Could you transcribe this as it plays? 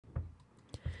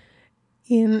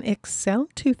In Excel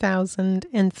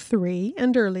 2003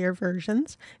 and earlier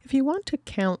versions, if you want to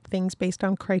count things based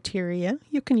on criteria,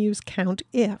 you can use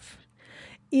COUNTIF.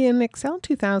 In Excel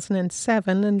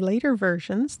 2007 and later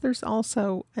versions, there's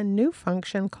also a new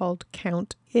function called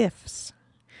COUNTIFs.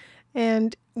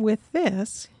 And with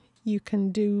this, you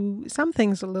can do some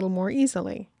things a little more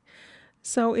easily.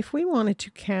 So if we wanted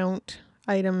to count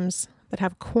items that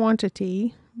have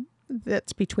quantity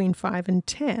that's between 5 and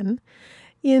 10,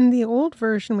 in the old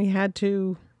version, we had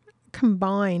to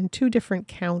combine two different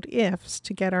COUNTIFs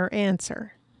to get our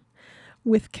answer.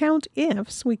 With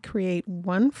COUNTIFs, we create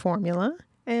one formula,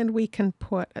 and we can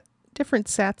put different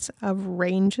sets of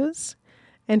ranges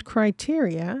and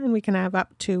criteria, and we can have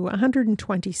up to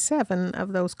 127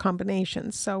 of those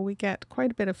combinations, so we get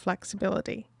quite a bit of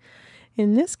flexibility.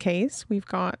 In this case, we've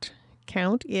got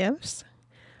COUNTIFs,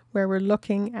 where we're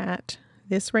looking at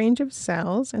this range of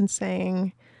cells and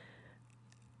saying,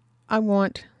 I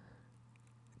want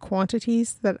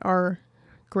quantities that are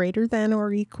greater than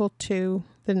or equal to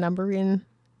the number in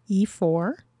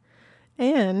E4,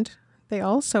 and they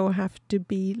also have to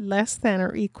be less than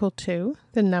or equal to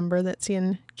the number that's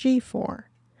in G4.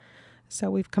 So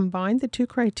we've combined the two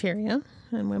criteria,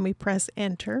 and when we press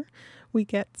enter, we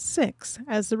get 6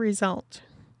 as the result.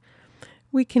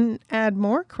 We can add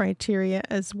more criteria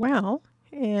as well,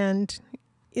 and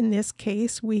in this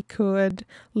case, we could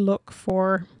look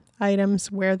for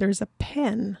items where there's a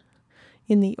pen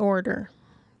in the order.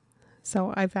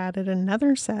 So I've added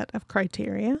another set of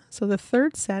criteria. So the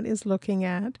third set is looking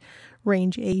at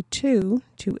range A2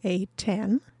 to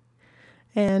A10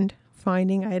 and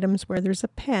finding items where there's a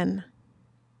pen.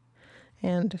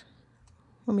 And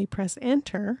when we press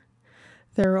enter,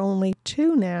 there are only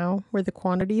 2 now where the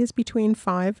quantity is between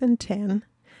 5 and 10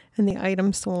 and the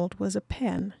item sold was a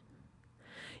pen.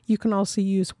 You can also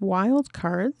use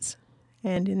wildcards.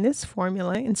 And in this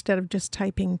formula, instead of just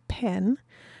typing pen,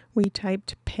 we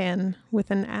typed pen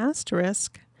with an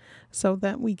asterisk so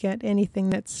that we get anything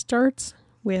that starts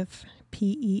with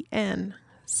PEN.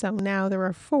 So now there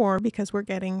are 4 because we're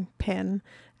getting pen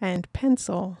and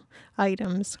pencil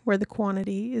items where the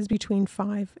quantity is between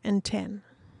 5 and 10.